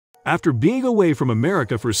After being away from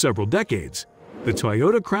America for several decades, the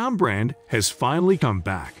Toyota Crown brand has finally come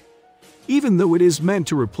back. Even though it is meant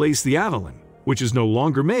to replace the Avalon, which is no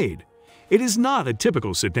longer made, it is not a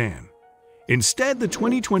typical sedan. Instead, the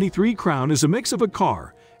 2023 Crown is a mix of a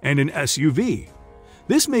car and an SUV.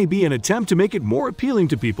 This may be an attempt to make it more appealing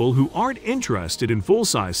to people who aren't interested in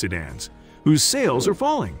full-size sedans, whose sales are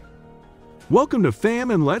falling. Welcome to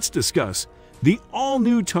FAM, and let's discuss the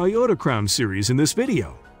all-new Toyota Crown series in this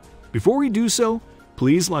video. Before we do so,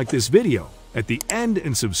 please like this video at the end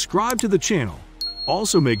and subscribe to the channel.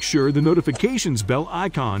 Also, make sure the notifications bell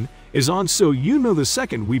icon is on so you know the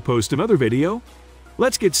second we post another video.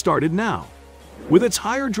 Let's get started now. With its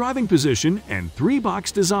higher driving position and three-box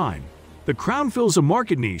design, the Crown fills a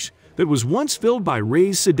market niche that was once filled by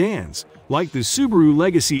raised sedans like the Subaru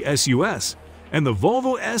Legacy SUS and the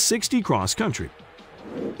Volvo S60 Cross Country.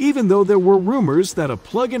 Even though there were rumors that a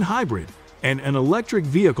plug-in hybrid and an electric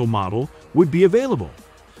vehicle model would be available,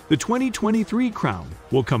 the 2023 Crown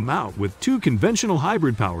will come out with two conventional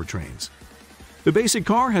hybrid powertrains. The basic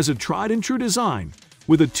car has a tried-and-true design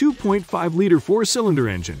with a 2.5-liter four-cylinder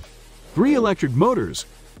engine, 3 electric motors,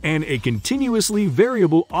 and a continuously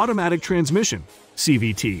variable automatic transmission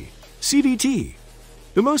 (CVT).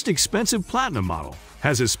 The most expensive Platinum model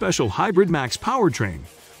has a special Hybrid Max powertrain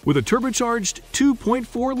with a turbocharged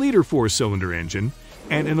 2.4-liter four-cylinder engine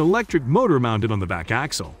and an electric motor mounted on the back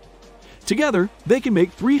axle. Together, they can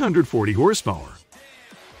make 340 horsepower.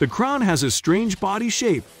 The Crown has a strange body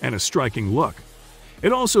shape and a striking look.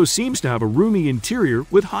 It also seems to have a roomy interior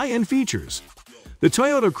with high-end features. The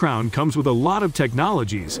Toyota Crown comes with a lot of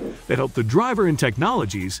technologies that help the driver and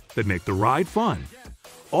technologies that make the ride fun.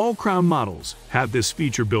 All Crown models have this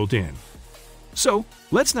feature built in. So,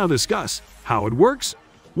 let's now discuss how it works,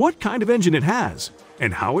 what kind of engine it has,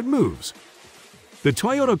 and how it moves. The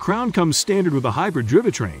Toyota Crown comes standard with a hybrid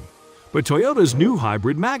drivetrain, but Toyota's new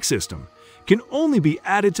Hybrid Max system can only be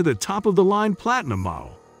added to the top-of-the-line Platinum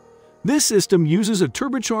model. This system uses a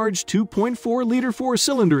turbocharged 2.4-liter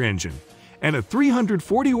four-cylinder engine and a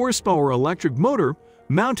 340 horsepower electric motor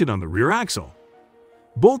mounted on the rear axle.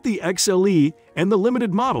 Both the XLE and the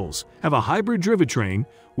Limited models have a hybrid drivetrain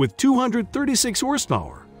with 236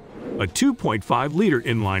 horsepower. A 2.5-liter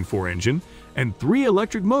inline-4 engine and 3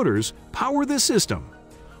 electric motors power this system.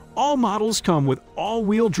 All models come with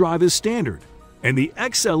all-wheel drive as standard, and the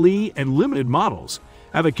XLE and Limited models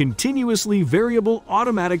have a continuously variable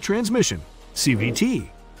automatic transmission (CVT),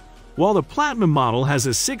 while the Platinum model has a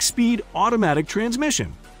 6-speed automatic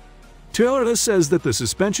transmission. Toyota says that the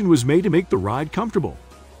suspension was made to make the ride comfortable,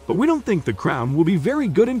 but we don't think the Crown will be very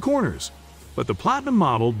good in corners. But the Platinum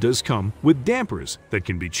model does come with dampers that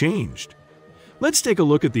can be changed. Let's take a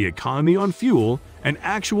look at the economy on fuel and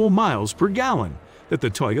actual miles per gallon that the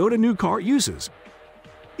Toyota new car uses.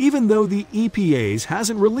 Even though the EPA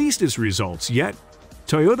hasn't released its results yet,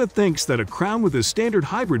 Toyota thinks that a Crown with a standard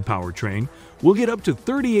hybrid powertrain will get up to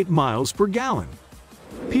 38 miles per gallon.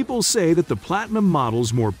 People say that the Platinum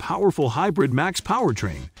model's more powerful Hybrid Max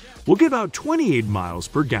powertrain will give out 28 miles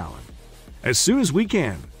per gallon. As soon as we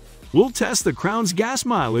can, we'll test the Crown's gas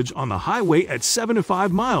mileage on the highway at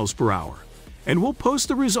 75 miles per hour, and we'll post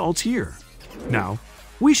the results here. Now,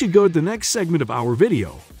 we should go to the next segment of our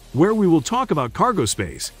video, where we will talk about cargo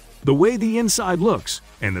space, the way the inside looks,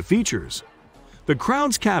 and the features. The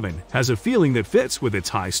Crown's cabin has a feeling that fits with its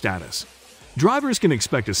high status. Drivers can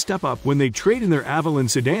expect a step up when they trade in their Avalon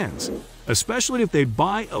sedans, especially if they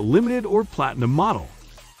buy a Limited or Platinum model.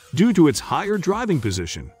 Due to its higher driving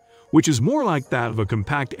position, which is more like that of a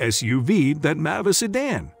compact SUV than that of a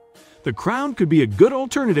sedan, the Crown could be a good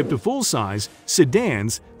alternative to full-size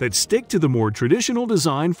sedans that stick to the more traditional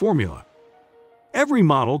design formula. Every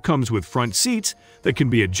model comes with front seats that can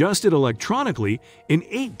be adjusted electronically in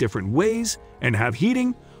 8 different ways and have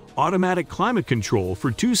heating, automatic climate control for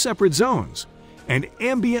 2 separate zones, and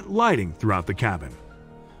ambient lighting throughout the cabin.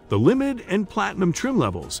 The Limited and Platinum trim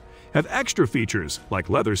levels have extra features like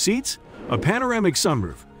leather seats, a panoramic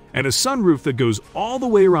sunroof, and a sunroof that goes all the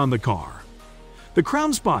way around the car. The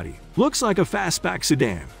Crown's body looks like a fastback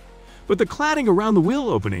sedan, but the cladding around the wheel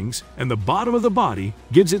openings and the bottom of the body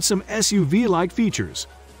gives it some SUV-like features.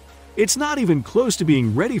 It's not even close to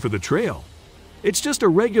being ready for the trail. It's just a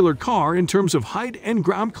regular car in terms of height and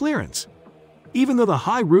ground clearance. Even though the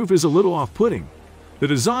high roof is a little off-putting, the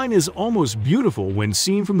design is almost beautiful when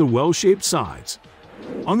seen from the well-shaped sides.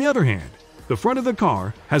 On the other hand, the front of the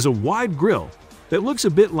car has a wide grille that looks a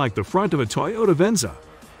bit like the front of a Toyota Venza,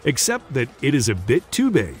 except that it is a bit too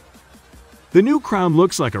big. The new Crown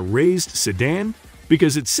looks like a raised sedan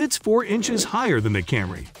because it sits 4 inches higher than the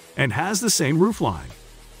Camry and has the same roofline.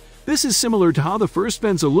 This is similar to how the first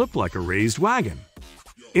Venza looked like a raised wagon.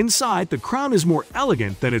 Inside, the Crown is more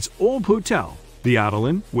elegant than its old hotel, the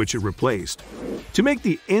Adeline, which it replaced. To make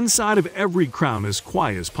the inside of every Crown as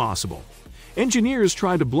quiet as possible, engineers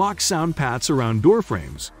tried to block sound paths around door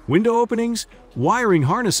frames, window openings, wiring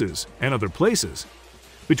harnesses, and other places.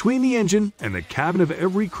 Between the engine and the cabin of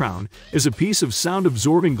every Crown is a piece of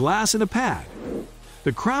sound-absorbing glass and a pad.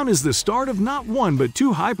 The Crown is the start of not one but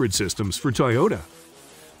two hybrid systems for Toyota.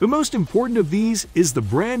 The most important of these is the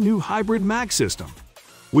brand new Hybrid Max system,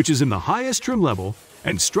 which is in the highest trim level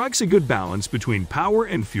and strikes a good balance between power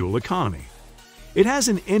and fuel economy. It has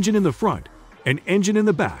an engine in the front, an engine in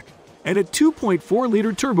the back, and a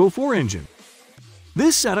 2.4-liter turbo 4 engine.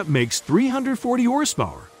 This setup makes 340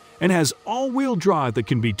 horsepower and has all-wheel drive that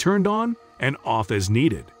can be turned on and off as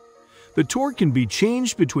needed. The torque can be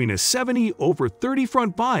changed between a 70/30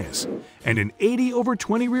 front bias and an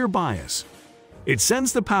 80/20 rear bias. It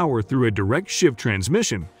sends the power through a direct shift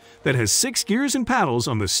transmission that has 6 gears and paddles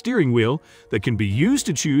on the steering wheel that can be used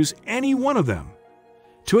to choose any one of them.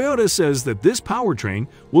 Toyota says that this powertrain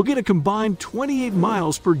will get a combined 28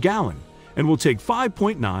 miles per gallon and will take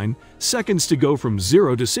 5.9 seconds to go from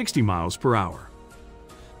 0 to 60 miles per hour.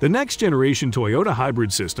 The next-generation Toyota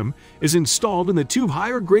hybrid system is installed in the two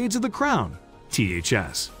higher grades of the Crown,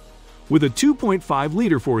 THS. With a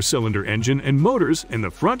 2.5-liter four-cylinder engine and motors in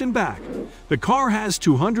the front and back, the car has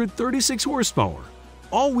 236 horsepower,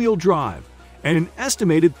 all-wheel drive, and an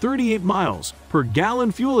estimated 38 miles per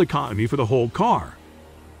gallon fuel economy for the whole car.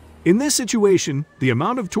 In this situation, the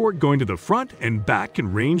amount of torque going to the front and back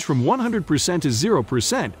can range from 100% to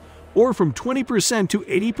 0% or from 20% to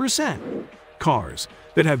 80%. Cars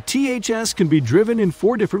that have THS can be driven in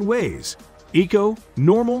 4 different ways: Eco,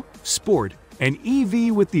 Normal, Sport, and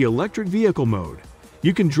EV. With the electric vehicle mode,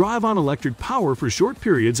 you can drive on electric power for short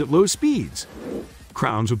periods at low speeds.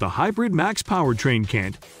 Crowns with the Hybrid Max powertrain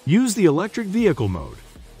can't use the electric vehicle mode,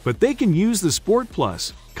 but they can use the Sport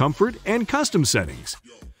Plus, Comfort, and Custom settings.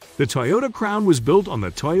 The Toyota Crown was built on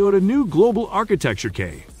the Toyota New Global Architecture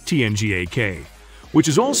K, TNGA-K, which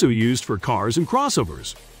is also used for cars and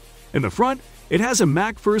crossovers. In the front, it has a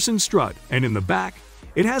MacPherson strut, and in the back,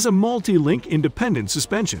 it has a multi-link independent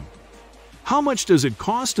suspension. How much does it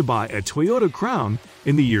cost to buy a Toyota Crown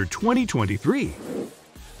in the year 2023?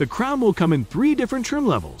 The Crown will come in 3 different trim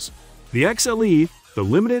levels: the XLE, the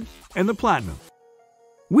Limited, and the Platinum.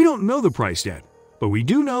 We don't know the price yet, but we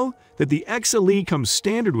do know that the XLE comes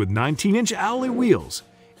standard with 19-inch alloy wheels,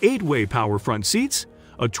 8-way power front seats,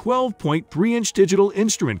 a 12.3-inch digital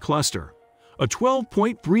instrument cluster, a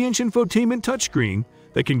 12.3-inch infotainment touchscreen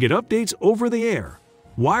that can get updates over the air,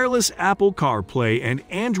 wireless Apple CarPlay and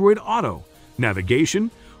Android Auto,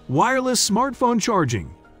 navigation, wireless smartphone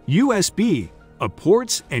charging, USB,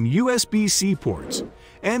 ports and USB-C ports,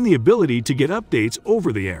 and the ability to get updates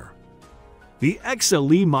over the air. The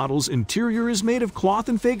XLE model's interior is made of cloth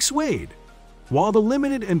and fake suede, while the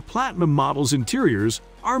Limited and Platinum models' interiors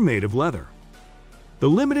are made of leather. The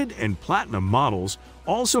Limited and Platinum models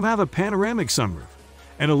also have a panoramic sunroof,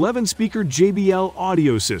 an 11-speaker JBL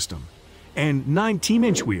audio system, and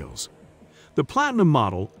 19-inch wheels. The Platinum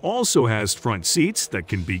model also has front seats that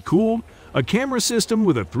can be cooled, a camera system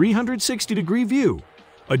with a 360-degree view,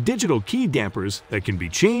 a digital key dampers that can be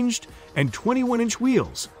changed, and 21-inch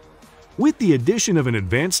wheels. With the addition of an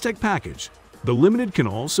advanced tech package, the Limited can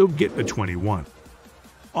also get a 21.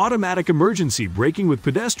 Automatic emergency braking with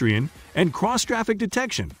pedestrian and cross-traffic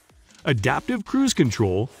detection, adaptive cruise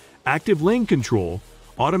control, active lane control,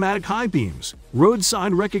 automatic high beams, road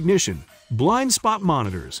sign recognition, blind spot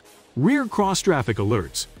monitors, rear cross-traffic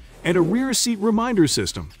alerts, and a rear seat reminder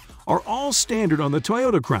system are all standard on the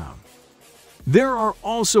Toyota Crown. There are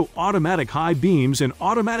also automatic high beams and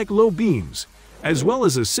automatic low beams, as well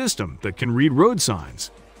as a system that can read road signs.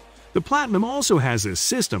 The Platinum also has a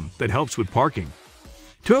system that helps with parking.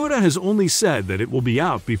 Toyota has only said that it will be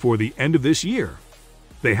out before the end of this year.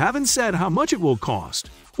 They haven't said how much it will cost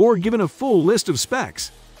or given a full list of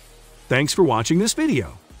specs. Thanks for watching this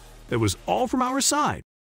video. That was all from our side.